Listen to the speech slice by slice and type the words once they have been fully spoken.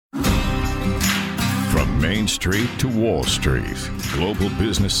Main Street to Wall Street, global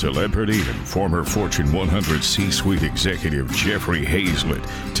business celebrity and former Fortune 100 C-suite executive Jeffrey Hayzlett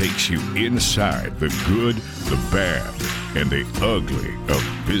takes you inside the good, the bad, and the ugly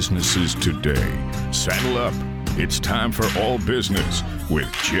of businesses today. Saddle up. It's time for All Business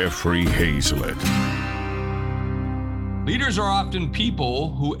with Jeffrey Hayzlett. Leaders are often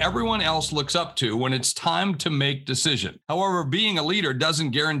people who everyone else looks up to when it's time to make decisions. However, being a leader doesn't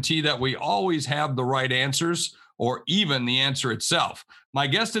guarantee that we always have the right answers or even the answer itself. My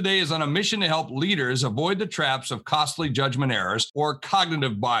guest today is on a mission to help leaders avoid the traps of costly judgment errors or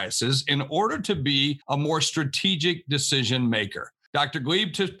cognitive biases in order to be a more strategic decision maker. Dr.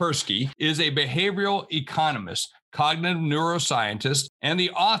 Gleb Tsipursky is a behavioral economist, cognitive neuroscientist, and the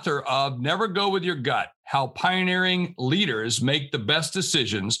author of Never Go With Your Gut: How Pioneering Leaders Make the Best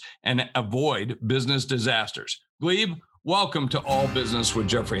Decisions and Avoid Business Disasters. Gleb, welcome to All Business with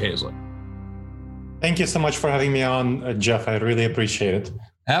Jeffrey Hayzlett. Thank you so much for having me on, Jeff. I really appreciate it.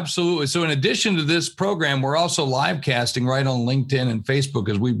 Absolutely. So in addition to this program, we're also live casting right on LinkedIn and Facebook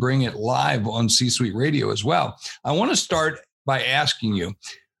as we bring it live on C-Suite Radio as well. I want to start by asking you,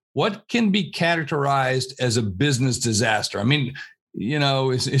 what can be categorized as a business disaster? I mean, you know,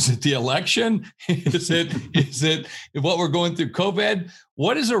 is it the election? Is it what we're going through COVID?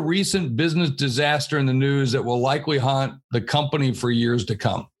 What is a recent business disaster in the news that will likely haunt the company for years to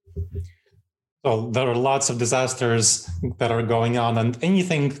come? So there are lots of disasters that are going on, and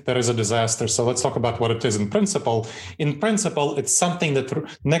anything that is a disaster. So let's talk about what it is in principle. In principle, it's something that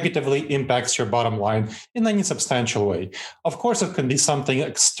negatively impacts your bottom line in any substantial way. Of course, it can be something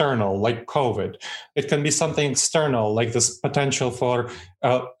external like COVID. It can be something external like this potential for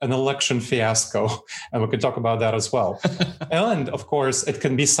an election fiasco, and we can talk about that as well. And of course, it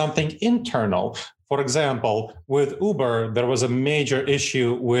can be something internal. For example, with Uber, there was a major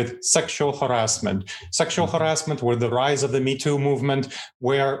issue with sexual harassment. Sexual harassment with the rise of the Me Too movement,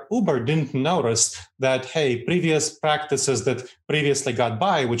 where Uber didn't notice that, hey, previous practices that previously got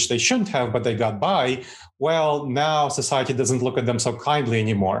by, which they shouldn't have, but they got by, well, now society doesn't look at them so kindly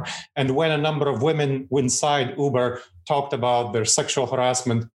anymore. And when a number of women inside Uber talked about their sexual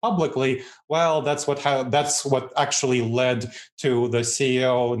harassment publicly, well, that's what actually led to the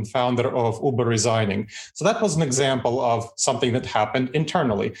CEO and founder of Uber resigning. So that was an example of something that happened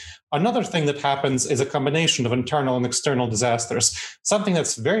internally. Another thing that happens is a combination of internal and external disasters. Something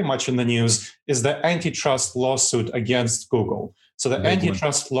that's very much in the news is the antitrust lawsuit against Google. So the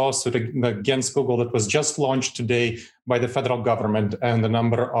antitrust lawsuit against Google that was just launched today by the federal government and a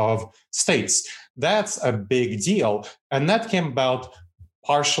number of states. That's a big deal. And that came about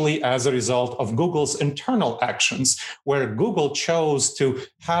partially as a result of Google's internal actions, where Google chose to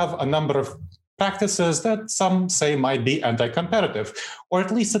have a number of practices that some say might be anti-competitive, or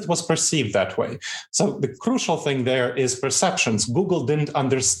at least it was perceived that way. So the crucial thing there is perceptions. Google didn't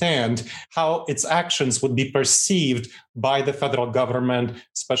understand how its actions would be perceived by the federal government,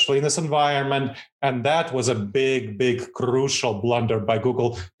 especially in this environment. And that was a big, big, crucial blunder by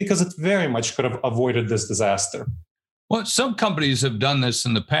Google, because it very much could have avoided this disaster. Well, some companies have done this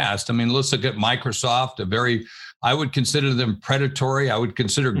in the past. I mean, let's look at Microsoft, I would consider them predatory. I would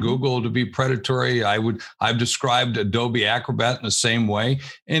consider Google to be predatory. I've described Adobe Acrobat in the same way,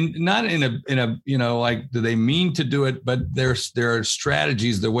 and not in a like, do they mean to do it? But there are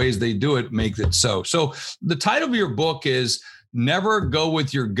strategies, the ways they do it make it so. So the title of your book is Never Go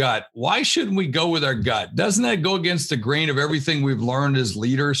With Your Gut. Why shouldn't we go with our gut? Doesn't that go against the grain of everything we've learned as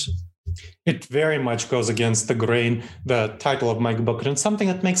leaders? It very much goes against the grain, the title of my book, and something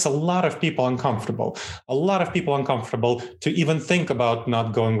that makes a lot of people uncomfortable. A lot of people uncomfortable to even think about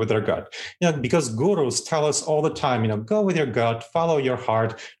not going with their gut. Because gurus tell us all the time, go with your gut, follow your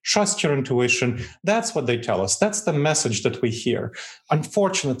heart, trust your intuition. That's what they tell us. That's the message that we hear.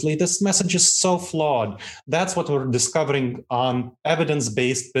 Unfortunately, this message is so flawed. That's what we're discovering on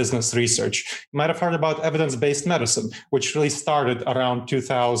evidence-based business research. You might have heard about evidence-based medicine, which really started around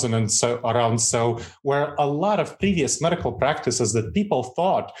 2000 and so, where a lot of previous medical practices that people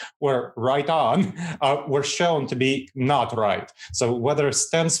thought were right on were shown to be not right. So whether it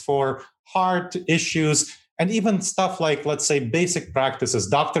stands for heart issues, and even stuff like, let's say, basic practices,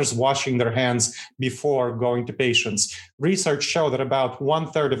 doctors washing their hands before going to patients. Research showed that about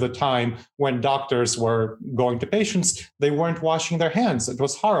 1/3 of the time when doctors were going to patients, they weren't washing their hands. It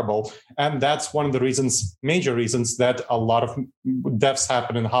was horrible. And that's one of the major reasons that a lot of deaths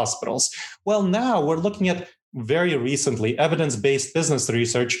happen in hospitals. Well, now we're looking at very recently evidence-based business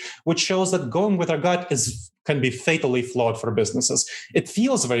research, which shows that going with our gut can be fatally flawed for businesses. It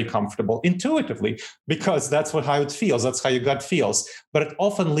feels very comfortable intuitively because that's how it feels. That's how your gut feels. But it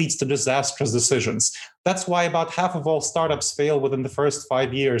often leads to disastrous decisions. That's why about half of all startups fail within the first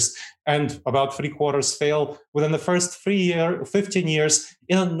 5 years, and about 3/4 fail within the first 15 years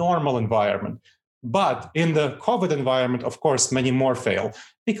in a normal environment. But in the COVID environment, of course, many more fail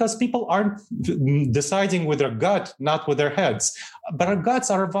because people aren't deciding with their gut, not with their heads. But our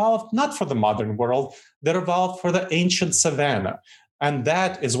guts are evolved not for the modern world, they're evolved for the ancient savannah. And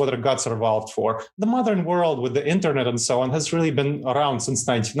that is what our guts are evolved for. The modern world with the internet and so on has really been around since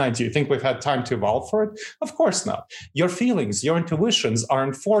 1990. You think we've had time to evolve for it? Of course not. Your feelings, your intuitions are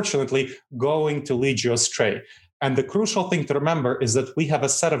unfortunately going to lead you astray. And the crucial thing to remember is that we have a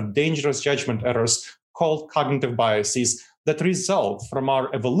set of dangerous judgment errors called cognitive biases that result from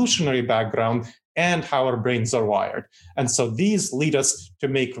our evolutionary background and how our brains are wired. And so these lead us to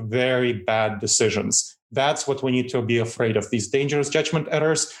make very bad decisions. That's what we need to be afraid of, these dangerous judgment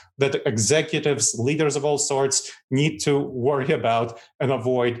errors that executives, leaders of all sorts need to worry about and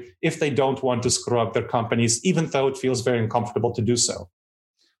avoid if they don't want to screw up their companies, even though it feels very uncomfortable to do so.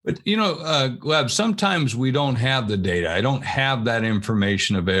 But, Gleb, sometimes we don't have the data. I don't have that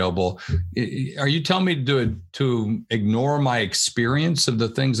information available. Are you telling me to ignore my experience of the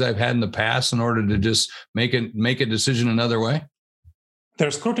things I've had in the past in order to just make a decision another way?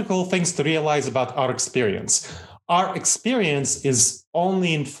 There's critical things to realize about our experience. Our experience is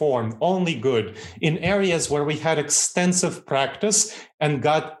only informed, only good in areas where we had extensive practice and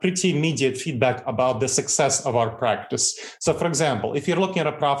got pretty immediate feedback about the success of our practice. So for example, if you're looking at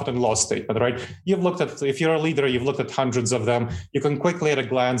a profit and loss statement, right? If you're a leader, you've looked at hundreds of them. You can quickly at a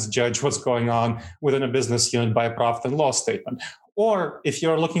glance judge what's going on within a business unit by a profit and loss statement. Or if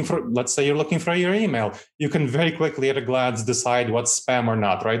you're looking for, let's say you're looking for your email, you can very quickly at a glance decide what's spam or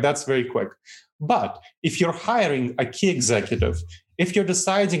not, right? That's very quick. But if you're hiring a key executive, if you're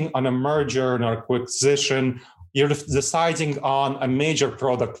deciding on a merger or acquisition, you're deciding on a major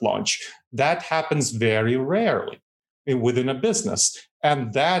product launch, that happens very rarely within a business.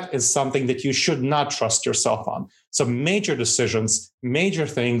 And that is something that you should not trust yourself on. So major decisions, major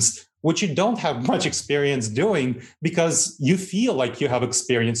things, which you don't have much experience doing because you feel like you have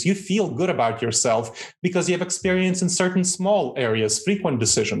experience. You feel good about yourself because you have experience in certain small areas, frequent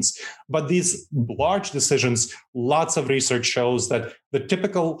decisions. But these large decisions, lots of research shows that the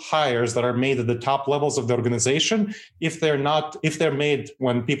typical hires that are made at the top levels of the organization, if they're made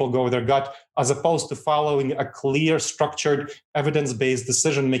when people go with their gut, as opposed to following a clear, structured, evidence-based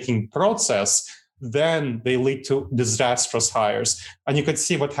decision-making process, then they lead to disastrous hires. And you could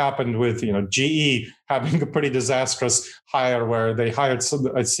see what happened with GE having a pretty disastrous hire where they hired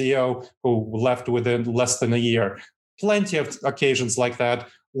a CEO who left within less than a year. Plenty of occasions like that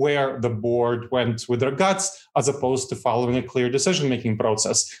where the board went with their guts as opposed to following a clear decision-making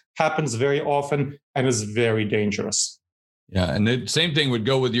process. Happens very often and is very dangerous. Yeah, and the same thing would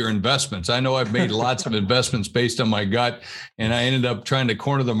go with your investments. I know I've made lots of investments based on my gut, and I ended up trying to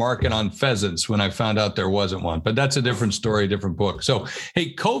corner the market on pheasants when I found out there wasn't one. But that's a different story, different book. So,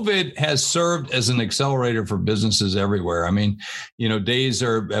 hey, COVID has served as an accelerator for businesses everywhere. I mean, days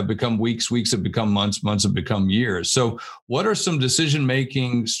have become weeks, weeks have become months, months have become years. So what are some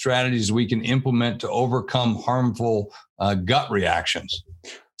decision-making strategies we can implement to overcome harmful gut reactions?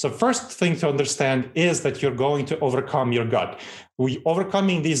 So first thing to understand is that you're going to overcome your gut.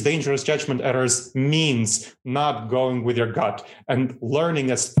 Overcoming these dangerous judgment errors means not going with your gut and learning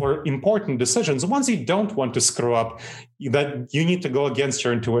as for important decisions. Once you don't want to screw up, that you need to go against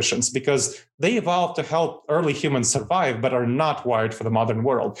your intuitions because they evolved to help early humans survive, but are not wired for the modern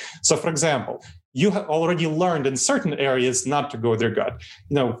world. So for example, you have already learned in certain areas not to go with your gut.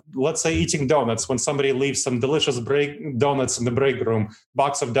 Let's say eating donuts, when somebody leaves some delicious donuts in the break room,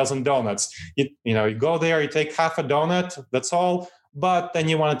 box of dozen donuts, you go there, you take half a donut, that's all. But then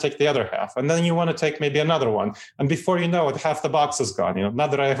you want to take the other half, and then you want to take maybe another one. And before you know it, half the box is gone.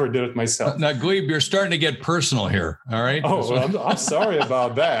 Not that I ever did it myself. Now, Gleb, you're starting to get personal here. All right. Oh, well, I'm sorry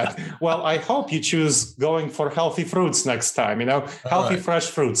about that. Well, I hope you choose going for healthy fruits next time, healthy, fresh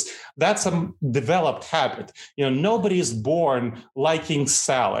fruits. That's a developed habit. Nobody is born liking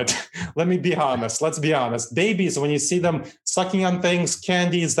salad. Let's be honest. Babies, when you see them sucking on things,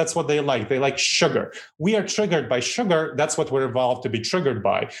 candies, that's what they like. They like sugar. We are triggered by sugar. That's what we're evolved to be triggered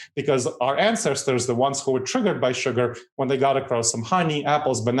by, because our ancestors, the ones who were triggered by sugar, when they got across some honey,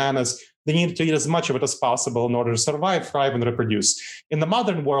 apples, bananas, They need to eat as much of it as possible in order to survive, thrive, and reproduce. In the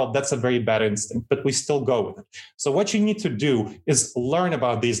modern world, that's a very bad instinct, but we still go with it. So what you need to do is learn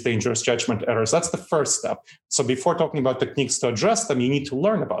about these dangerous judgment errors. That's the first step. So before talking about techniques to address them, you need to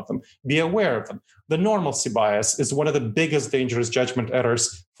learn about them, be aware of them. The normalcy bias is one of the biggest dangerous judgment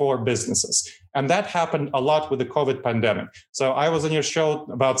errors for businesses. And that happened a lot with the COVID pandemic. So I was on your show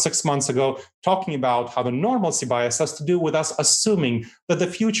about 6 months ago talking about how the normalcy bias has to do with us assuming that the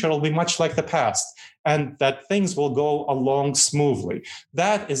future will be much like the past and that things will go along smoothly.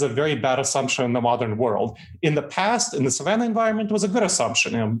 That is a very bad assumption in the modern world. In the past, in the Savannah environment, it was a good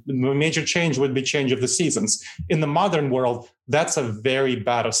assumption. The major change would be change of the seasons. In the modern world, that's a very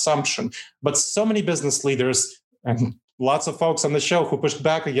bad assumption. But so many business leaders and lots of folks on the show who pushed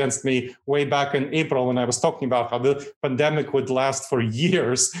back against me way back in April when I was talking about how the pandemic would last for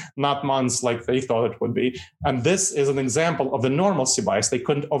years, not months like they thought it would be. And this is an example of the normalcy bias. They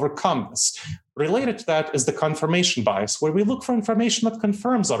couldn't overcome this. Related to that is the confirmation bias, where we look for information that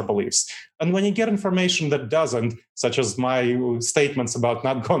confirms our beliefs. And when you get information that doesn't, such as my statements about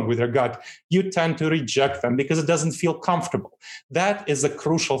not going with your gut, you tend to reject them because it doesn't feel comfortable. That is a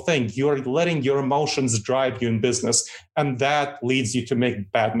crucial thing. You're letting your emotions drive you in business, and that leads you to make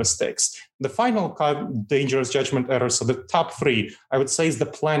bad mistakes. The final dangerous judgment error, so the top three, I would say, is the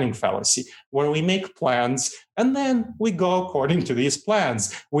planning fallacy, where we make plans and then we go according to these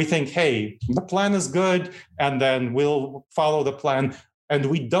plans. We think, hey, the plan is good, and then we'll follow the plan. And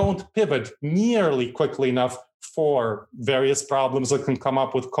we don't pivot nearly quickly enough for various problems that can come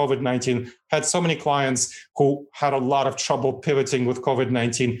up with COVID-19. Had so many clients who had a lot of trouble pivoting with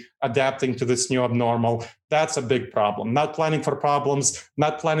COVID-19, adapting to this new abnormal. That's a big problem. Not planning for problems,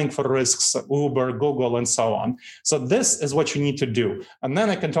 not planning for risks, Uber, Google, and so on. So this is what you need to do. And then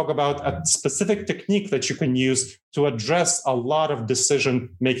I can talk about a specific technique that you can use to address a lot of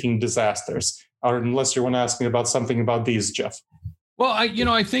decision-making disasters. Or unless you want to ask me about something about these, Jeff. Well,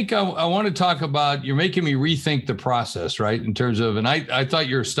 I think I want to talk about, you're making me rethink the process, right? In terms of, and I thought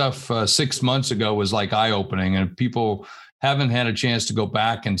your stuff 6 months ago was like eye-opening, and if people haven't had a chance to go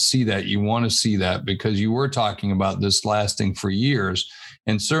back and see that, you want to see that, because you were talking about this lasting for years.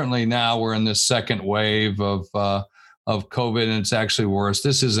 And certainly now we're in this second wave of COVID, and it's actually worse.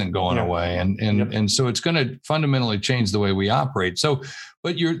 This isn't going away. And so it's going to fundamentally change the way we operate. So,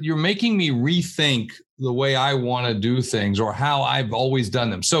 but you're making me rethink the way I want to do things, or how I've always done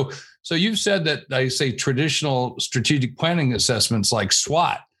them. So you've said that, I say, traditional strategic planning assessments like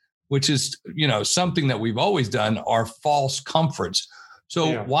SWOT, which is, something that we've always done, are false comforts.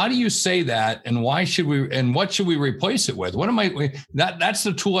 So why do you say that? And why should we, and what should we replace it with? That's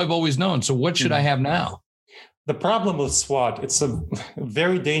the tool I've always known. So what should I have now? The problem with SWOT, it's a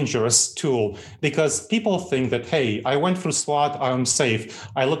very dangerous tool, because people think that, hey, I went through SWOT, I'm safe.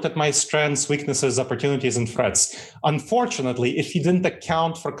 I looked at my strengths, weaknesses, opportunities, and threats. Unfortunately, if you didn't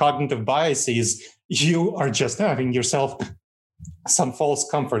account for cognitive biases, you are just having yourself some false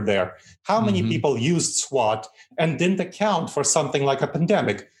comfort there. How many people used SWOT and didn't account for something like a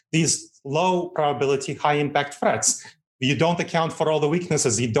pandemic, these low probability, high impact threats? You don't account for all the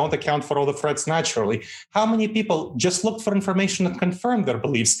weaknesses. You don't account for all the threats naturally. How many people just looked for information that confirmed their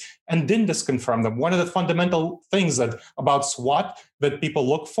beliefs and didn't disconfirm them? One of the fundamental things about SWOT that people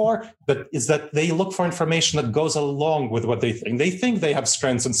look for is that they look for information that goes along with what they think. They think they have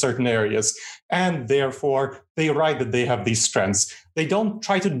strengths in certain areas, and therefore they write that they have these strengths. They don't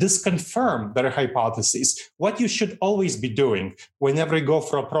try to disconfirm their hypotheses. What you should always be doing whenever you go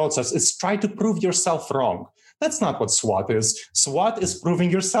for a process is try to prove yourself wrong. That's not what SWOT is. SWOT is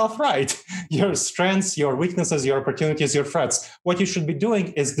proving yourself right. Your strengths, your weaknesses, your opportunities, your threats. What you should be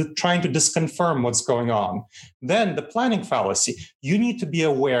doing is trying to disconfirm what's going on. Then the planning fallacy. You need to be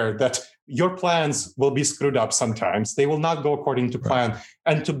aware that your plans will be screwed up sometimes. They will not go according to plan.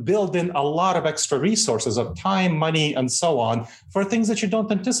 And to build in a lot of extra resources of time, money, and so on for things that you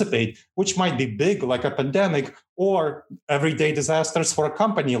don't anticipate, which might be big, like a pandemic, or everyday disasters for a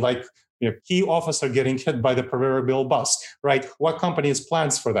company, like key officer getting hit by the proverbial bus, right? What company has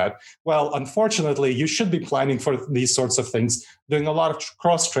plans for that? Well, unfortunately, you should be planning for these sorts of things, doing a lot of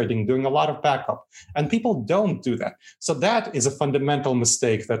cross-trading, doing a lot of backup. And people don't do that. So that is a fundamental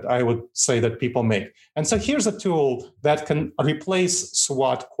mistake that I would say that people make. And so here's a tool that can replace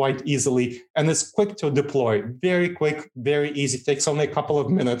SWOT quite easily and is quick to deploy. Very quick, very easy. Takes only a couple of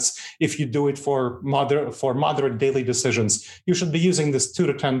minutes if you do it for moderate daily decisions. You should be using this 2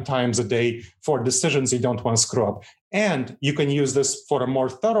 to 10 times a day for decisions you don't want to screw up. And you can use this for a more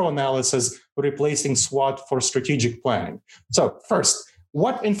thorough analysis, replacing SWOT for strategic planning. So first,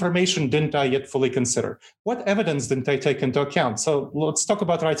 What information didn't I yet fully consider? What evidence didn't I take into account? So let's talk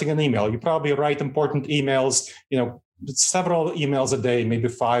about writing an email. You probably write important emails, several emails a day, maybe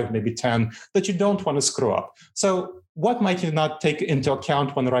 5, maybe 10, that you don't want to screw up. So what might you not take into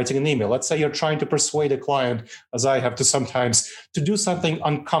account when writing an email? Let's say you're trying to persuade a client, as I have to sometimes, to do something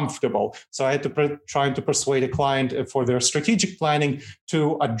uncomfortable. So I had to trying to persuade a client for their strategic planning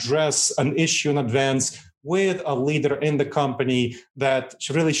to address an issue in advance with a leader in the company that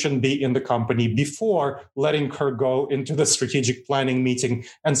really shouldn't be in the company before letting her go into the strategic planning meeting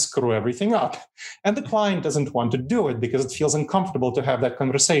and screw everything up. And the client doesn't want to do it because it feels uncomfortable to have that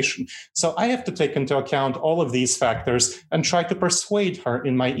conversation. So I have to take into account all of these factors and try to persuade her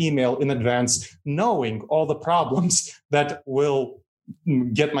in my email in advance, knowing all the problems that will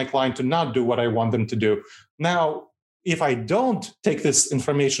get my client to not do what I want them to do. Now, if I don't take this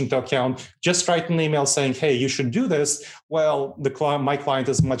information into account, just write an email saying, hey, you should do this, well, my client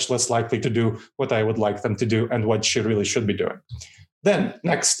is much less likely to do what I would like them to do and what she really should be doing. Then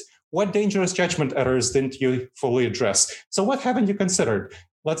next, what dangerous judgment errors didn't you fully address? So what haven't you considered?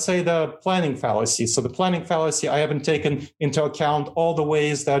 Let's say the planning fallacy. So the planning fallacy, I haven't taken into account all the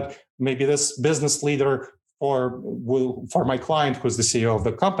ways that maybe this business leader for my client, who's the CEO of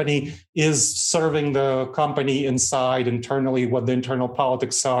the company, is serving the company internally, what the internal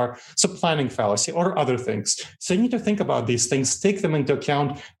politics are. So planning fallacy or other things. So you need to think about these things, take them into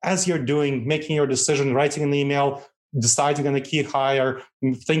account as you're making your decision, writing an email, deciding on a key hire,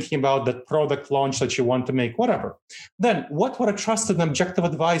 thinking about the product launch that you want to make, whatever. Then what would a trusted and objective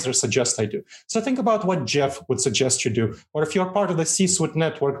advisor suggest I do? So think about what Jeff would suggest you do. Or if you're part of the C-suite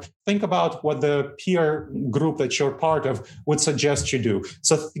network, think about what the peer group that you're part of would suggest you do.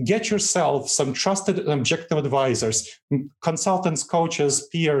 So get yourself some trusted and objective advisors, consultants, coaches,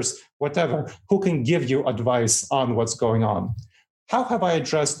 peers, whatever, who can give you advice on what's going on. How have I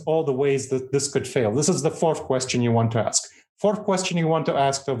addressed all the ways that this could fail? This is the fourth question you want to ask. Fourth question you want to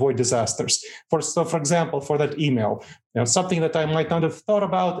ask to avoid disasters. For example, for that email, something that I might not have thought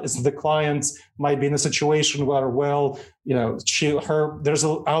about is the clients might be in a situation where, there's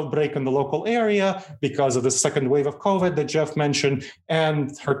an outbreak in the local area because of the second wave of COVID that Jeff mentioned,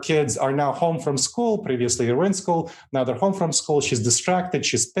 and her kids are now home from school. Previously they were in school, now they're home from school. She's distracted,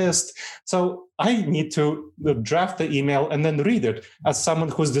 she's pissed. So I need to draft the email and then read it as someone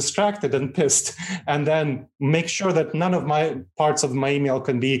who's distracted and pissed, and then make sure that none of my parts of my email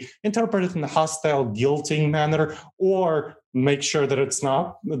can be interpreted in a hostile, guilting manner, or make sure that it's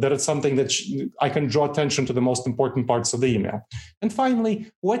something that I can draw attention to the most important parts of the email. And finally,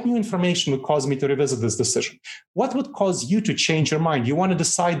 what new information would cause me to revisit this decision? What would cause you to change your mind? You want to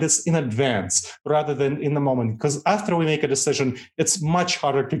decide this in advance rather than in the moment, because after we make a decision, it's much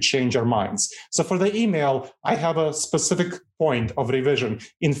harder to change our minds. So for the email, I have a specific point of revision.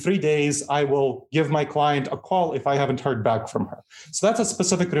 In 3 days, I will give my client a call if I haven't heard back from her. So that's a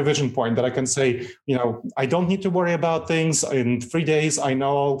specific revision point that I can say, I don't need to worry about things. In 3 days, I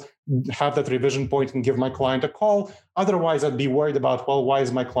know I'll have that revision point and give my client a call. Otherwise, I'd be worried about, why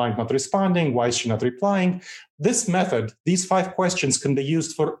is my client not responding? Why is she not replying? This method, these 5 questions can be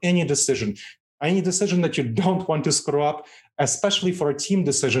used for any decision that you don't want to screw up, especially for a team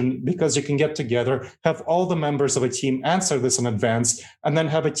decision, because you can get together, have all the members of a team answer this in advance, and then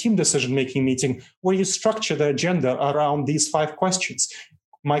have a team decision-making meeting where you structure the agenda around these 5 questions.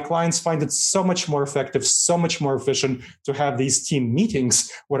 My clients find it so much more effective, so much more efficient to have these team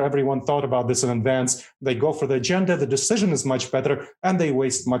meetings where everyone thought about this in advance. They go for the agenda, the decision is much better, and they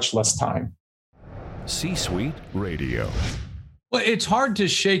waste much less time. C-Suite Radio. Well, it's hard to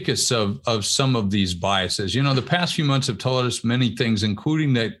shake us of some of these biases. The past few months have taught us many things,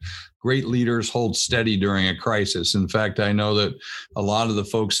 including that great leaders hold steady during a crisis. In fact, I know that a lot of the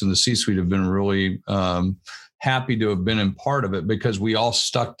folks in the C-suite have been really happy to have been in part of it, because we all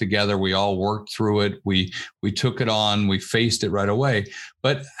stuck together. We all worked through it. We took it on. We faced it right away.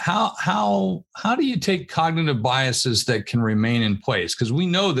 But how do you take cognitive biases that can remain in place? Because we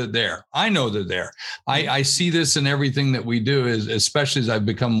know that I know they're there. I see this in everything that we do, especially as I've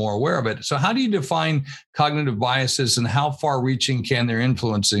become more aware of it. So how do you define cognitive biases, and how far-reaching can their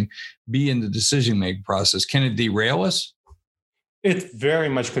influencing be in the decision-making process? Can it derail us? It very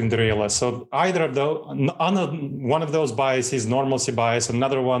much can derail us. So either of those, one of those biases, normalcy bias,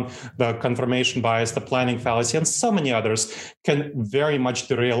 another one, the confirmation bias, the planning fallacy, and so many others can very much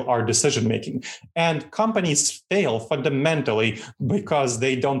derail our decision making. And companies fail fundamentally because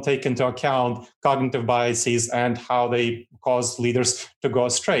they don't take into account cognitive biases and how they cause leaders to go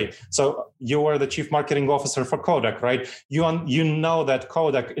astray. So you were the chief marketing officer for Kodak, right? You know that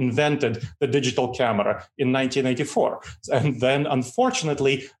Kodak invented the digital camera in 1984. And then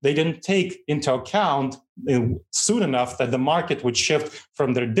unfortunately, they didn't take into account soon enough that the market would shift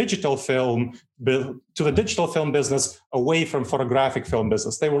from their digital film to the digital film business away from photographic film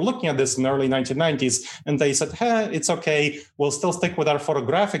business. They were looking at this in the early 1990s and they said, it's okay, we'll still stick with our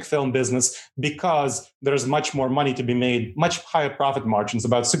photographic film business because there's much more money to be made, much higher profit margins,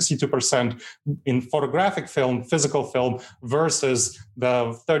 about 62% in photographic film, physical film, versus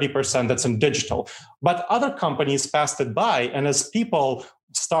the 30% that's in digital. But other companies passed it by, and as people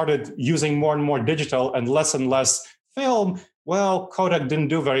started using more and more digital and less film, well, Kodak didn't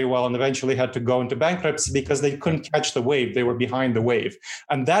do very well and eventually had to go into bankruptcy because they couldn't catch the wave. They were behind the wave.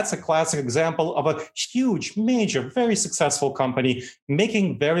 And that's a classic example of a huge, major, very successful company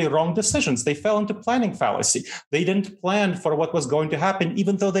making very wrong decisions. They fell into planning fallacy. They didn't plan for what was going to happen,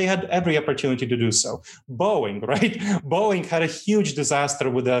 even though they had every opportunity to do so. Boeing, right? Boeing had a huge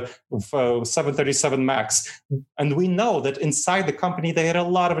disaster with the 737 MAX. And we know that inside the company, they had a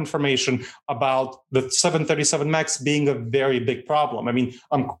lot of information about the 737 MAX being a very big problem. I mean,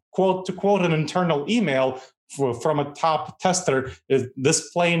 to quote an internal email from a top tester, this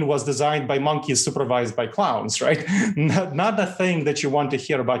plane was designed by monkeys supervised by clowns, right? Not the thing that you want to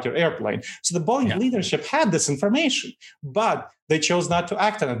hear about your airplane. So the Boeing leadership had this information, but they chose not to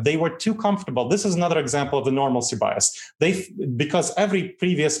act on it. They were too comfortable. This is another example of the normalcy bias. Because every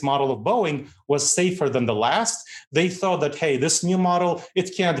previous model of Boeing was safer than the last, they thought that, hey, this new model,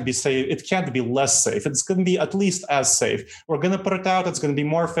 it can't be safe. It can't be less safe. It's going to be at least as safe. We're going to put it out. It's going to be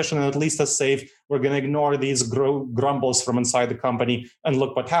more efficient and at least as safe. We're going to ignore these grumbles from inside the company. And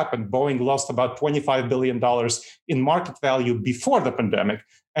look what happened. Boeing lost about $25 billion in market value before the pandemic.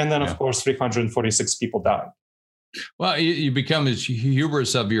 And then, of course, 346 people died. Well, you become as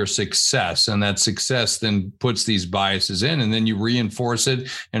hubris of your success, and that success then puts these biases in, and then you reinforce it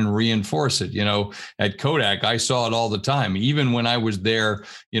and reinforce it. You know, at Kodak, I saw it all the time. Even when I was there,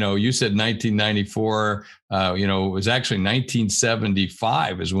 you know, you said 1994, it was actually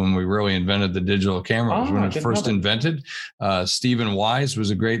 1975 is when we really invented the digital camera. It was when it was first invented. Stephen Wise was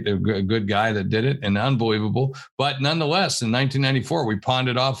a good guy that did it, and unbelievable. But nonetheless, in 1994, we pawned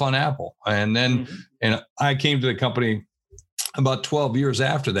it off on Apple. And then and I came to the company about 12 years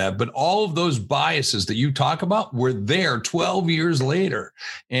after that. But all of those biases that you talk about were there 12 years later,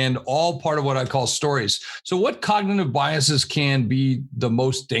 and all part of what I call stories. So what cognitive biases can be the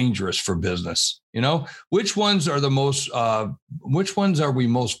most dangerous for business? You know, which ones are which ones are we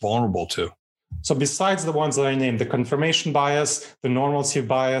most vulnerable to? So besides the ones that I named, the confirmation bias, the normalcy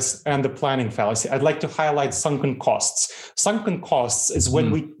bias, and the planning fallacy, I'd like to highlight sunken costs. Sunken costs is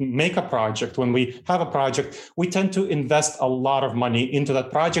when we make a project, when we have a project, we tend to invest a lot of money into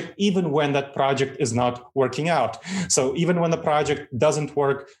that project, even when that project is not working out. So even when the project doesn't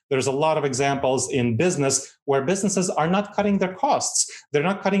work, there's a lot of examples in business where businesses are not cutting their costs. They're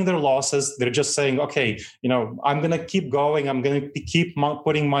not cutting their losses. They're just saying, okay, I'm going to keep going. I'm going to keep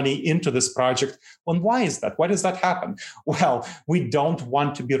putting money into this project. Well, why is that? Why does that happen? Well, we don't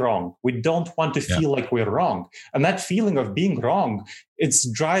want to be wrong. We don't want to feel like we're wrong. And that feeling of being wrong, it's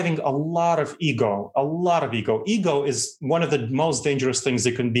driving a lot of ego. Ego is one of the most dangerous things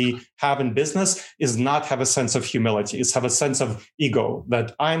you can have in business, is not have a sense of humility, is have a sense of ego,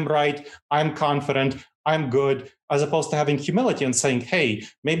 that I'm right, I'm confident, I'm good, as opposed to having humility and saying, hey,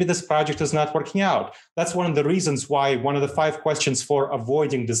 maybe this project is not working out. That's one of the reasons why one of the 5 questions for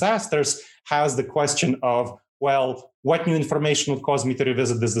avoiding disasters has the question of, well, what new information would cause me to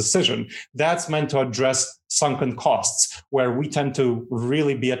revisit this decision? That's meant to address sunken costs, where we tend to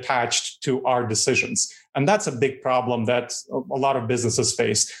really be attached to our decisions. And that's a big problem that a lot of businesses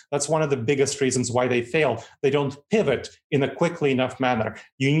face. That's one of the biggest reasons why they fail. They don't pivot in a quickly enough manner.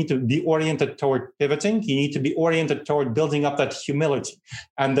 You need to be oriented toward pivoting. You need to be oriented toward building up that humility.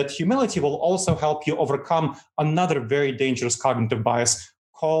 And that humility will also help you overcome another very dangerous cognitive bias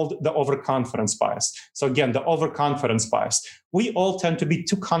called the overconfidence bias. So again, the overconfidence bias. We all tend to be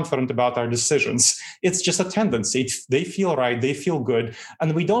too confident about our decisions. It's just a tendency. They feel right, they feel good.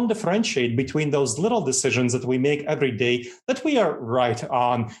 And we don't differentiate between those little decisions that we make every day that we are right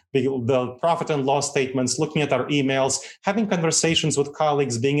on, the profit and loss statements, looking at our emails, having conversations with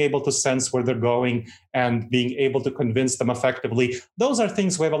colleagues, being able to sense where they're going and being able to convince them effectively. Those are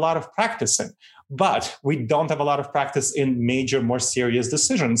things we have a lot of practice in. But we don't have a lot of practice in major, more serious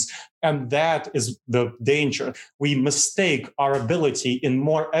decisions. And that is the danger. We mistake our ability in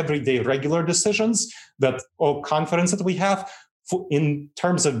more everyday, regular decisions, confidence that we have, in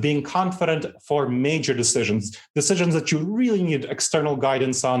terms of being confident for major decisions that you really need external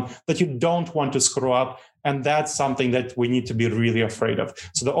guidance on, that you don't want to screw up. And that's something that we need to be really afraid of.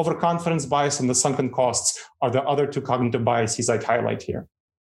 So the overconfidence bias and the sunken costs are the other two cognitive biases I'd highlight here.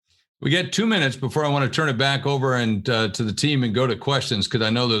 We get 2 minutes before I want to turn it back over and to the team and go to questions, because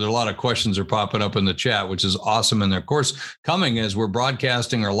I know that a lot of questions are popping up in the chat, which is awesome. And they're, of course, coming as we're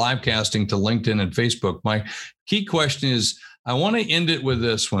broadcasting or live casting to LinkedIn and Facebook. My key question is, I want to end it with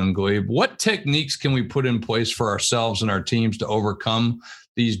this one, Gleb. What techniques can we put in place for ourselves and our teams to overcome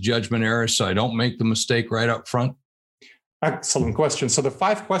these judgment errors so I don't make the mistake right up front? Excellent question. So the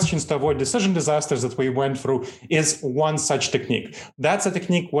 5 questions to avoid decision disasters that we went through is one such technique. That's a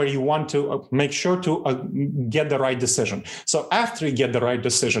technique where you want to make sure to get the right decision. So after you get the right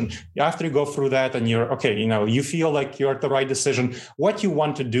decision, after you go through that and you're, okay, you feel like you're at the right decision, what you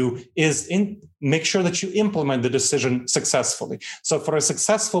want to do is make sure that you implement the decision successfully. So for a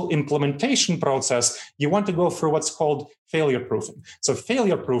successful implementation process, you want to go through what's called failure proofing. So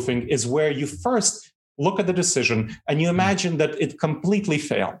failure proofing is where you first look at the decision and you imagine that it completely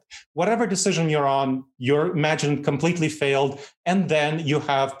failed. Whatever decision you're on, you imagine completely failed. And then you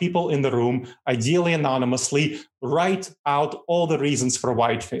have people in the room, ideally anonymously, write out all the reasons for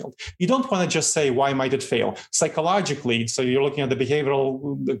why it failed. You don't want to just say, why might it fail? Psychologically, so you're looking at the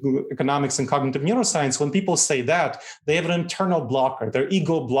behavioral economics and cognitive neuroscience, when people say that, they have an internal blocker. Their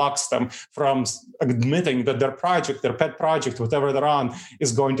ego blocks them from admitting that their project, their pet project, whatever they're on,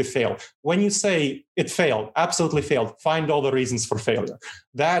 is going to fail. When you say it failed, absolutely failed, find all the reasons for failure.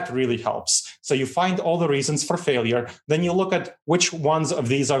 That really helps. So you find all the reasons for failure, then you look at which ones of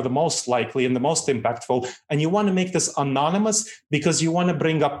these are the most likely and the most impactful, and you want to make this anonymous because you want to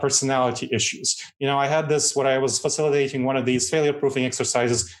bring up personality issues. I had this where I was facilitating one of these failure proofing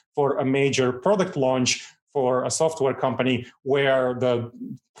exercises for a major product launch for a software company where the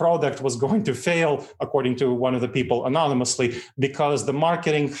product was going to fail, according to one of the people anonymously, because the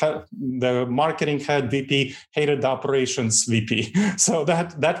marketing head VP hated the operations VP. So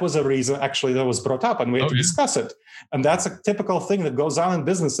that was a reason actually that was brought up, and we had to discuss it. And that's a typical thing that goes on in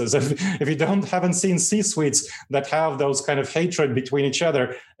businesses. If you haven't seen C-suites that have those kind of hatred between each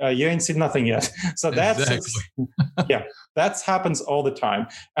other, you ain't seen nothing yet. So that happens all the time.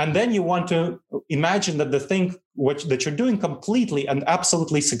 And then you want to imagine that the thing that you're doing completely and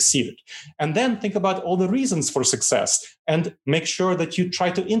absolutely succeeded. And then think about all the reasons for success and make sure that you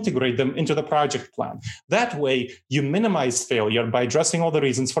try to integrate them into the project plan. That way, you minimize failure by addressing all the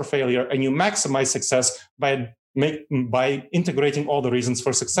reasons for failure, and you maximize success by integrating all the reasons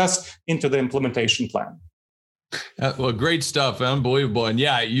for success into the implementation plan. Well, great stuff. Unbelievable. And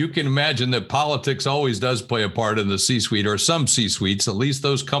yeah, you can imagine that politics always does play a part in the C-suite, or some C-suites, at least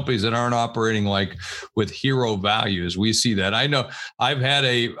those companies that aren't operating like with hero values. We see that. I know I've had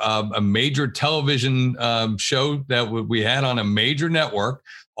a major television show that we had on a major network,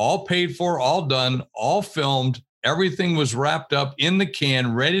 all paid for, all done, all filmed. Everything was wrapped up in the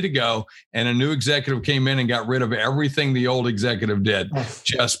can, ready to go. And a new executive came in and got rid of everything the old executive did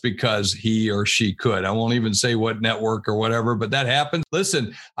just because he or she could. I won't even say what network or whatever, but that happens.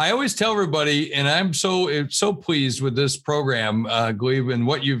 Listen, I always tell everybody, and I'm so pleased with this program, Gleb, and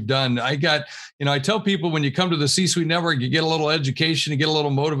what you've done. I tell people when you come to the C-Suite Network, you get a little education, you get a little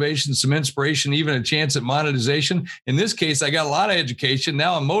motivation, some inspiration, even a chance at monetization. In this case, I got a lot of education.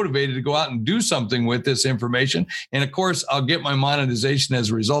 Now I'm motivated to go out and do something with this information. And of course, I'll get my monetization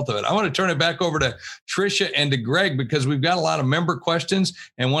as a result of it. I want to turn it back over to Tricia and to Greg, because we've got a lot of member questions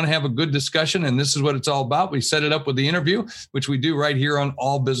and want to have a good discussion. And this is what it's all about. We set it up with the interview, which we do right here on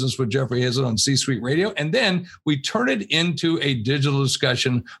All Business with Jeffrey Hayzlett on C-Suite Radio. And then we turn it into a digital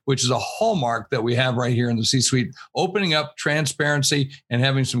discussion, which is a hallmark that we have right here in the C-Suite, opening up transparency and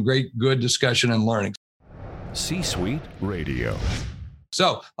having some great, good discussion and learning. C-Suite Radio.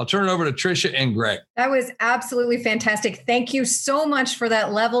 So I'll turn it over to Tricia and Greg. That was absolutely fantastic. Thank you so much for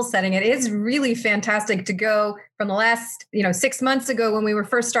that level setting. It is really fantastic to go from the last, 6 months ago when we were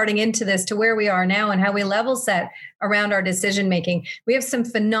first starting into this to where we are now and how we level set around our decision making. We have some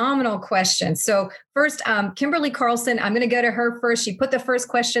phenomenal questions. So first, Kimberly Carlson, I'm going to go to her first. She put the first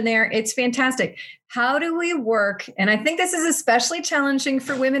question there. It's fantastic. How do we work? And I think this is especially challenging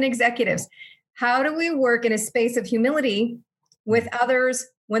for women executives. How do we work in a space of humility with others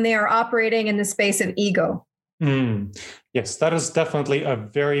when they are operating in the space of ego? Yes, that is definitely a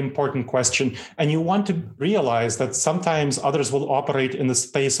very important question. And you want to realize that sometimes others will operate in the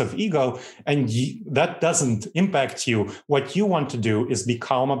space of ego, and that doesn't impact you. What you want to do is be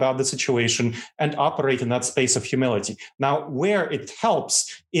calm about the situation and operate in that space of humility. Now, where it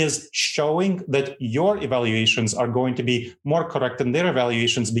helps is showing that your evaluations are going to be more correct than their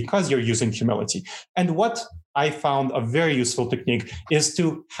evaluations because you're using humility. And what I found a very useful technique is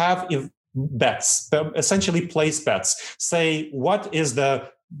to have bets, essentially place bets. Say, what is the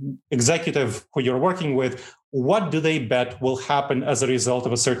executive who you're working with, what do they bet will happen as a result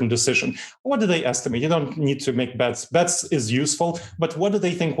of a certain decision? What do they estimate? You don't need to make bets. Bets is useful, but what do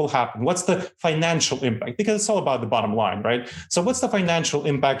they think will happen? What's the financial impact? Because it's all about the bottom line, right? So what's the financial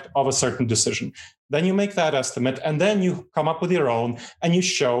impact of a certain decision? Then you make that estimate, and then you come up with your own, and you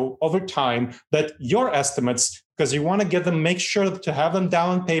show over time that your estimates, because you want to get them, make sure to have them down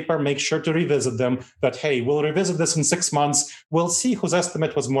on paper, make sure to revisit them, that, hey, we'll revisit this in 6 months. We'll see whose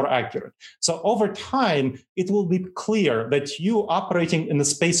estimate was more accurate. So over time, it will be clear that you operating in the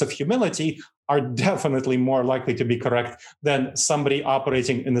space of humility are definitely more likely to be correct than somebody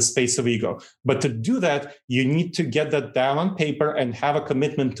operating in the space of ego. But to do that, you need to get that down on paper and have a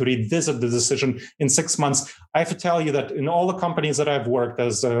commitment to revisit the decision in 6 months. I have to tell you that in all the companies that I've worked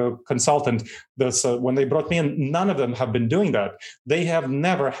as a consultant, when they brought me in, none of them have been doing that. They have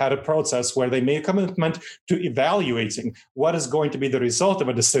never had a process where they made a commitment to evaluating what is going to be the result of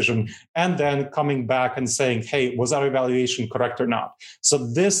a decision and then coming back and saying, hey, was our evaluation correct or not? So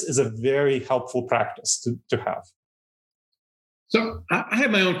this is a very helpful practice to have. So I have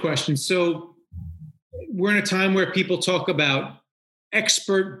my own question. So we're in a time where people talk about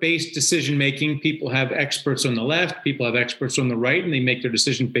expert-based decision-making. People have experts on the left, people have experts on the right, and they make their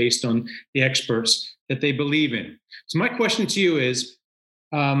decision based on the experts that they believe in. So my question to you is,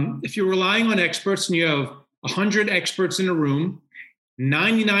 if you're relying on experts and you have 100 experts in a room,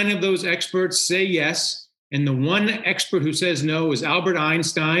 99 of those experts say yes, and the one expert who says no is Albert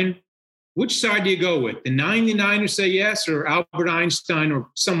Einstein, which side do you go with? The 99 who say yes, or Albert Einstein or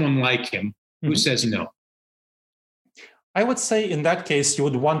someone like him who says no? I would say in that case, you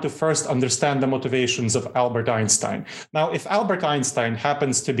would want to first understand the motivations of Albert Einstein. Now, if Albert Einstein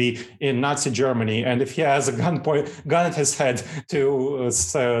happens to be in Nazi Germany, and if he has a gun at his head to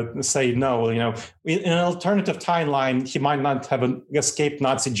say no, in an alternative timeline, he might not have escaped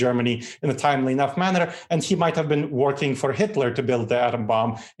Nazi Germany in a timely enough manner, and he might have been working for Hitler to build the atom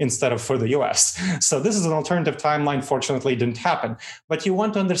bomb instead of for the US. So this is an alternative timeline. Fortunately, it didn't happen. But you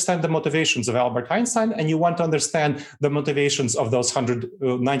want to understand the motivations of Albert Einstein, and you want to understand the motivations of those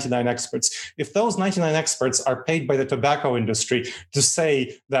 199 experts. If those 99 experts are paid by the tobacco industry to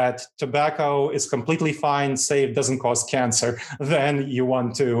say that tobacco is completely fine, say it doesn't cause cancer, then you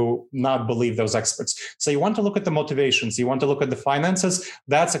want to not believe those experts. So you want to look at the motivations, you want to look at the finances.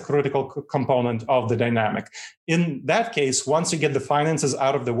 That's a critical component of the dynamic. In that case, once you get the finances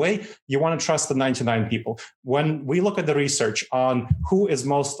out of the way, you want to trust the 99 people. When we look at the research on who is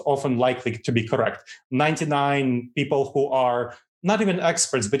most often likely to be correct, 99 people who are not even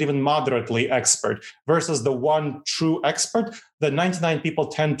experts, but even moderately expert versus the one true expert, the 99 people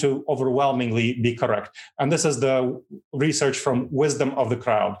tend to overwhelmingly be correct. And this is the research from Wisdom of the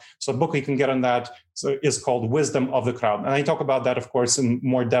Crowd. So a book you can get on that is called Wisdom of the Crowd. And I talk about that, of course, in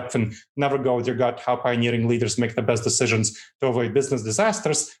more depth in Never Go With Your Gut, How Pioneering Leaders Make the Best Decisions to Avoid Business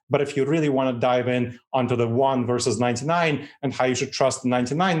Disasters. But if you really want to dive in onto the 1 versus 99 and how you should trust the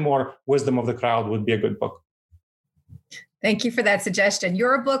 99 more, Wisdom of the Crowd would be a good book. Thank you for that suggestion.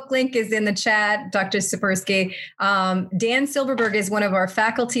 Your book link is in the chat, Dr. Sipursky. Dan Silverberg is one of our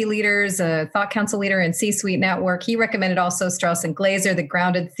faculty leaders, a thought council leader in C-Suite Network. He recommended also Strauss and Glaser, The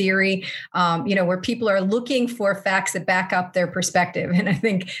Grounded Theory, where people are looking for facts that back up their perspective. And I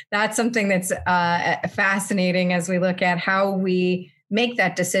think that's something that's fascinating as we look at how we make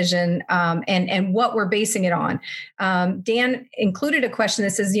that decision and what we're basing it on. Dan included a question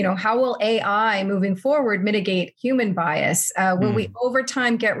that says, how will AI moving forward mitigate human bias? Will we over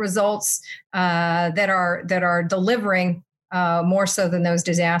time get results that are delivering more so than those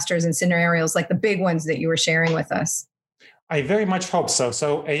disasters and scenarios like the big ones that you were sharing with us? I very much hope so.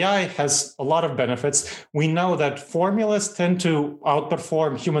 So AI has a lot of benefits. We know that formulas tend to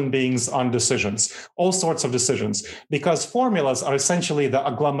outperform human beings on decisions, all sorts of decisions, because formulas are essentially the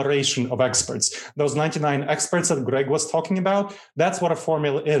agglomeration of experts. Those 99 experts that Greg was talking about, that's what a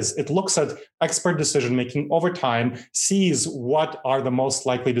formula is. It looks at expert decision-making over time, sees what are the most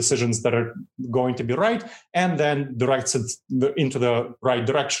likely decisions that are going to be right, and then directs it into the right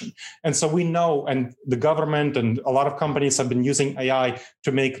direction. And so we know, and the government and a lot of companies have been using AI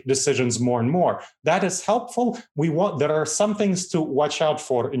to make decisions more and more. That is helpful. There are some things to watch out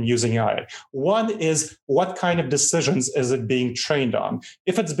for in using AI. One is, what kind of decisions is it being trained on?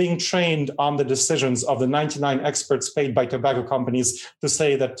 If it's being trained on the decisions of the 99 experts paid by tobacco companies to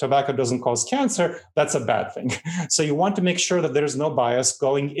say that tobacco doesn't cause cancer, that's a bad thing. So you want to make sure that there's no bias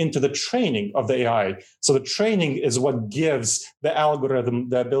going into the training of the AI. So the training is what gives the algorithm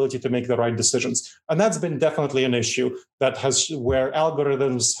the ability to make the right decisions. And that's been definitely an issue. where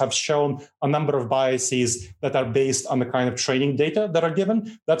algorithms have shown a number of biases that are based on the kind of training data that are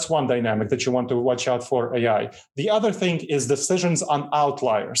given. That's one dynamic that you want to watch out for AI. The other thing is decisions on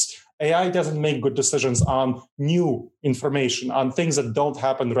outliers. AI doesn't make good decisions on new information, on things that don't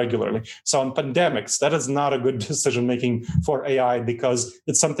happen regularly. So on pandemics, that is not a good decision-making for AI because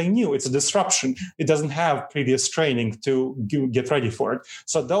it's something new. It's a disruption. It doesn't have previous training to get ready for it.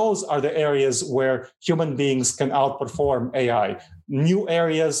 So those are the areas where human beings can outperform AI. New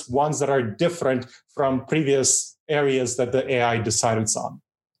areas, ones that are different from previous areas that the AI decided on.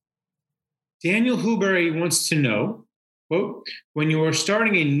 Daniel Huberry wants to know, quote, when you are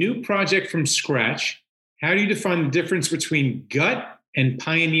starting a new project from scratch, how do you define the difference between gut and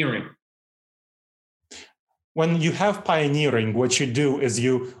pioneering? When you have pioneering, what you do is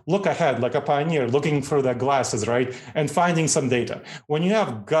you look ahead like a pioneer, looking through the glasses, right? And finding some data. When you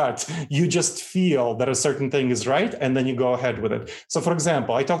have gut, you just feel that a certain thing is right, and then you go ahead with it. So for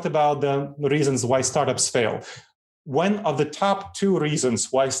example, I talked about the reasons why startups fail. One of the top two reasons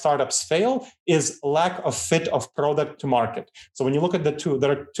why startups fail is lack of fit of product to market. So when you look at the two,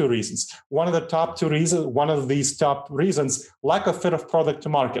 there are two reasons. One of these top reasons, lack of fit of product to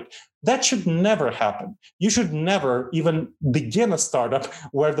market. That should never happen. You should never even begin a startup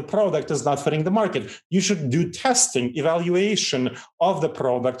where the product is not fitting the market. You should do testing, evaluation of the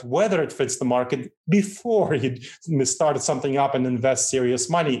product, whether it fits the market before you start something up and invest serious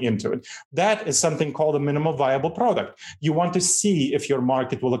money into it. That is something called a minimum viable product. You want to see if your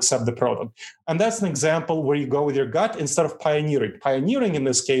market will accept the product. And that's an example where you go with your gut instead of pioneering. Pioneering in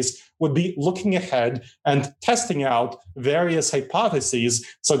this case would be looking ahead and testing out various hypotheses.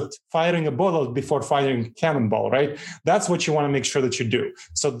 So firing a bullet before firing a cannonball, right? That's what you want to make sure that you do.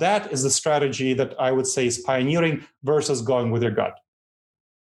 So that is the strategy that I would say is pioneering versus going with your gut.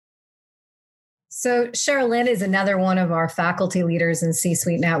 So Cheryl Lynn is another one of our faculty leaders in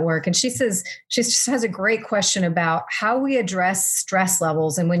C-Suite Network. And she says, she just has a great question about how we address stress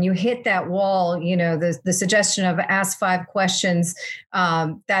levels. And when you hit that wall, you know, the suggestion of ask 5 questions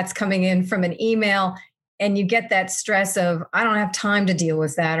that's coming in from an email, and you get that stress of, I don't have time to deal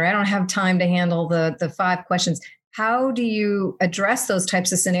with that, or I don't have time to handle the 5 questions. How do you address those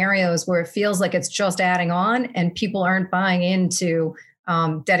types of scenarios where it feels like it's just adding on and people aren't buying into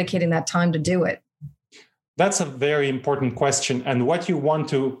dedicating that time to do it? That's a very important question. And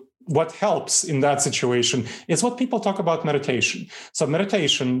what helps in that situation is what people talk about meditation. So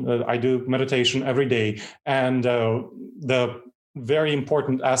meditation, I do meditation every day. And the very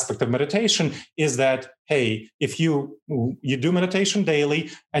important aspect of meditation is that, hey, if you do meditation daily,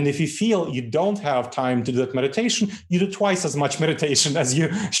 and if you feel you don't have time to do that meditation, you do twice as much meditation as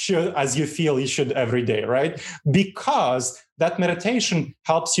you feel you should every day, right? Because that meditation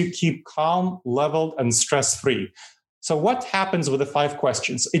helps you keep calm, leveled, and stress-free. So what happens with the 5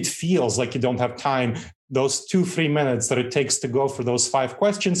 questions? It feels like you don't have time, those 2-3 minutes that it takes to go for those 5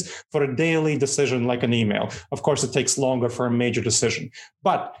 questions for a daily decision like an email. Of course, it takes longer for a major decision,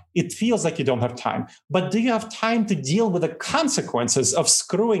 but it feels like you don't have time. But do you have time to deal with the consequences of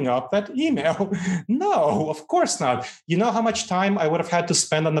screwing up that email? No, of course not. You know how much time I would have had to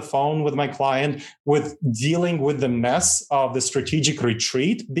spend on the phone with my client with dealing with the mess of the strategic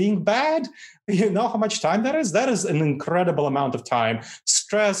retreat being bad? You know how much time that is? That is an incredible amount of time.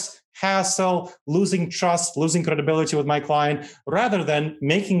 Stress, hassle, losing trust, losing credibility with my client, rather than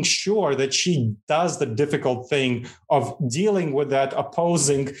making sure that she does the difficult thing of dealing with that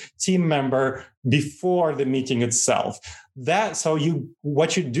opposing team member before the meeting itself.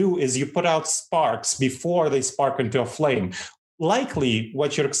 What you do is you put out sparks before they spark into a flame. Likely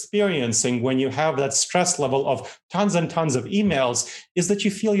what you're experiencing when you have that stress level of tons and tons of emails is that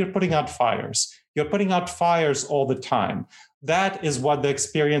you feel you're putting out fires. You're putting out fires all the time. That is what the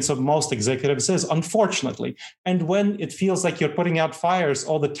experience of most executives is, unfortunately. And when it feels like you're putting out fires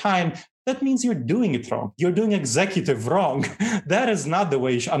all the time, that means you're doing it wrong. You're doing executive wrong. That is not the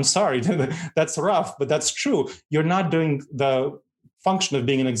way I'm sorry, that's rough, but that's true. You're not doing the function of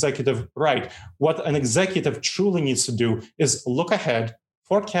being an executive right. What an executive truly needs to do is look ahead,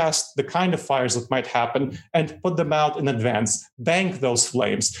 forecast the kind of fires that might happen, and put them out in advance. Bank those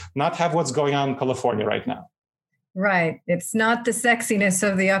flames, not have what's going on in California right now. Right. It's not the sexiness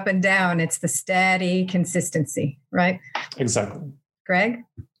of the up and down. It's the steady consistency, right? Exactly. Greg?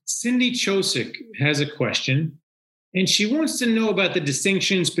 Cindy Chosick has a question, and she wants to know about the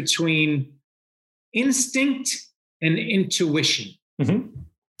distinctions between instinct and intuition. Mm-hmm.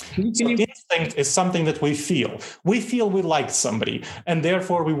 Instinct is something that we feel. We feel we like somebody, and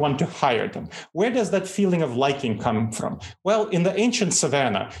therefore we want to hire them. Where does that feeling of liking come from? Well, in the ancient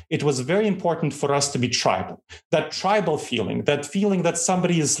savannah, it was very important for us to be tribal. That tribal feeling, that feeling that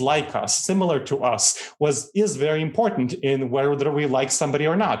somebody is like us, similar to us, is very important in whether we like somebody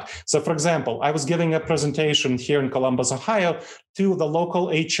or not. So, for example, I was giving a presentation here in Columbus, Ohio, to the local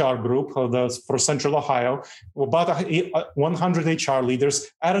HR group for Central Ohio, about 100 HR leaders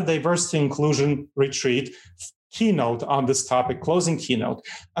at a diversity inclusion retreat keynote on this topic, closing keynote.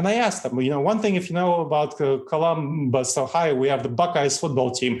 And I asked them, one thing, if you know about Columbus, Ohio, we have the Buckeyes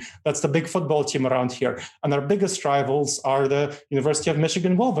football team. That's the big football team around here. And our biggest rivals are the University of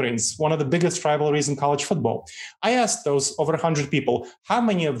Michigan Wolverines, one of the biggest rivalries in college football. I asked those over 100 people, how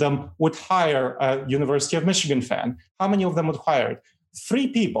many of them would hire a University of Michigan fan? How many of them would hire it? 3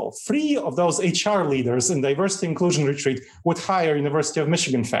 people, 3 of those HR leaders in diversity inclusion retreat would hire University of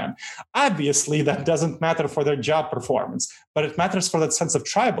Michigan fan. Obviously, that doesn't matter for their job performance, but it matters for that sense of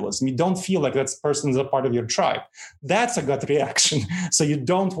tribalism. You don't feel like that person is a part of your tribe. That's a gut reaction. So you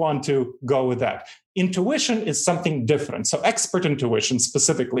don't want to go with that. Intuition is something different. So expert intuition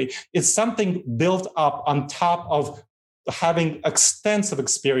specifically is something built up on top of having extensive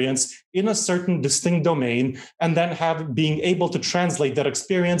experience in a certain distinct domain, and then being able to translate that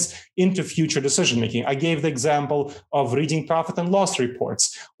experience into future decision making. I gave the example of reading profit and loss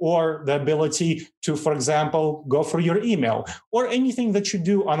reports, or the ability to, for example, go through your email, or anything that you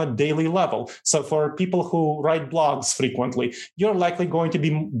do on a daily level. So for people who write blogs frequently, you're likely going to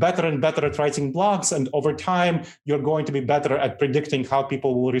be better and better at writing blogs, and over time, you're going to be better at predicting how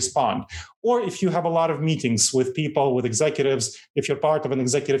people will respond. Or if you have a lot of meetings with people, with executives, if you're part of an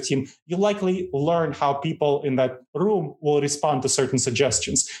executive team, you likely learn how people in that room will respond to certain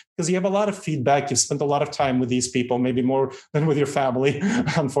suggestions, because you have a lot of feedback. You've spent a lot of time with these people, maybe more than with your family,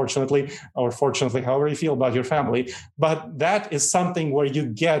 unfortunately, or fortunately, however you feel about your family. But that is something where you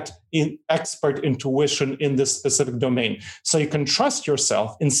get expert intuition in this specific domain. So you can trust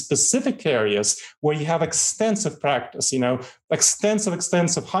yourself in specific areas where you have extensive practice,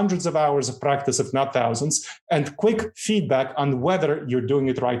 extensive hundreds of hours of practice, if not thousands, and quick feedback on whether you're doing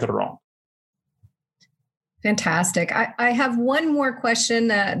it right or wrong. Fantastic. I have one more question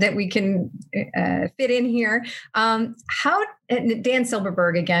that we can fit in here. Dan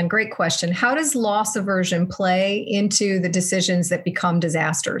Silberberg, again, great question. How does loss aversion play into the decisions that become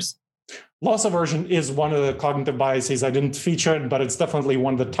disasters? Loss aversion is one of the cognitive biases. I didn't feature it, but it's definitely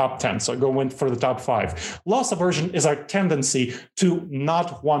one of the top 10. So I go in for the top 5. Loss aversion is our tendency to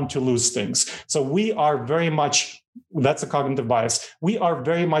not want to lose things. So we are very much, that's a cognitive bias. We are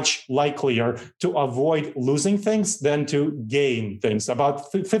very much likelier to avoid losing things than to gain things,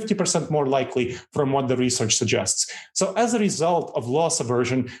 about 50% more likely from what the research suggests. So as a result of loss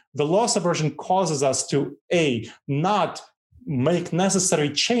aversion, the loss aversion causes us to, not make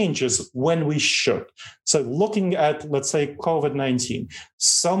necessary changes when we should. So looking at, let's say, COVID-19,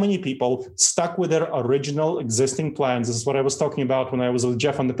 so many people stuck with their original existing plans. This is what I was talking about when I was with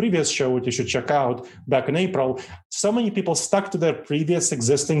Jeff on the previous show, which you should check out back in April. So many people stuck to their previous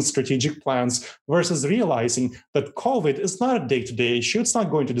existing strategic plans versus realizing that COVID is not a day-to-day issue. It's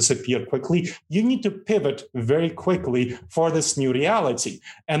not going to disappear quickly. You need to pivot very quickly for this new reality.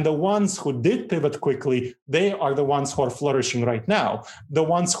 And the ones who did pivot quickly, they are the ones who are flourishing right now. The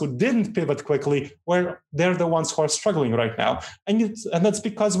ones who didn't pivot quickly, they're the ones who are struggling right now. And that's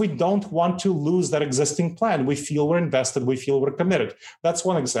because we don't want to lose that existing plan. We feel we're invested. We feel we're committed. That's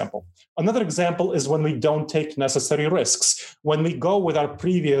one example. Another example is when we don't take necessary risks, when we go with our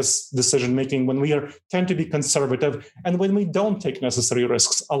previous decision-making, when we tend to be conservative, and when we don't take necessary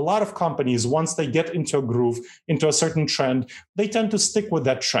risks. A lot of companies, once they get into a groove, into a certain trend, they tend to stick with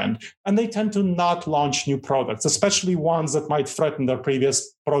that trend, and they tend to not launch new products, especially ones that might threaten their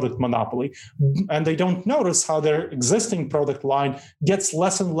previous product monopoly. And they don't notice how their existing product line gets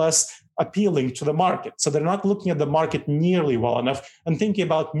less and less appealing to the market. So they're not looking at the market nearly well enough and thinking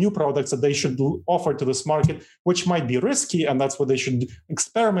about new products that they should offer to this market, which might be risky, and that's what they should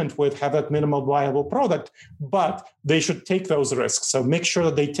experiment with, have that minimal viable product, but they should take those risks. So make sure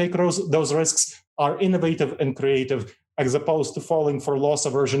that they take those risks, are innovative and creative, as opposed to falling for loss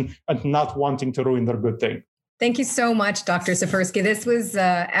aversion and not wanting to ruin their good thing. Thank you so much, Dr. Sapersky. This was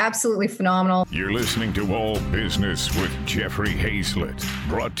absolutely phenomenal. You're listening to All Business with Jeffrey Hayzlett,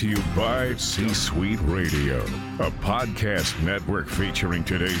 brought to you by C-Suite Radio, a podcast network featuring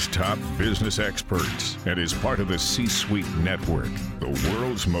today's top business experts, and is part of the C-Suite Network, the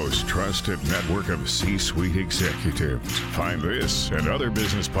world's most trusted network of C-Suite executives. Find this and other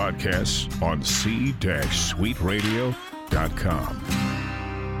business podcasts on c-suiteradio.com.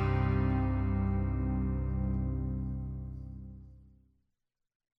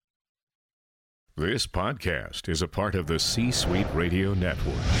 This podcast is a part of the C-Suite Radio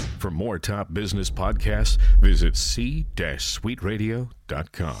Network. For more top business podcasts, visit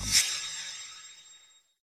c-suiteradio.com.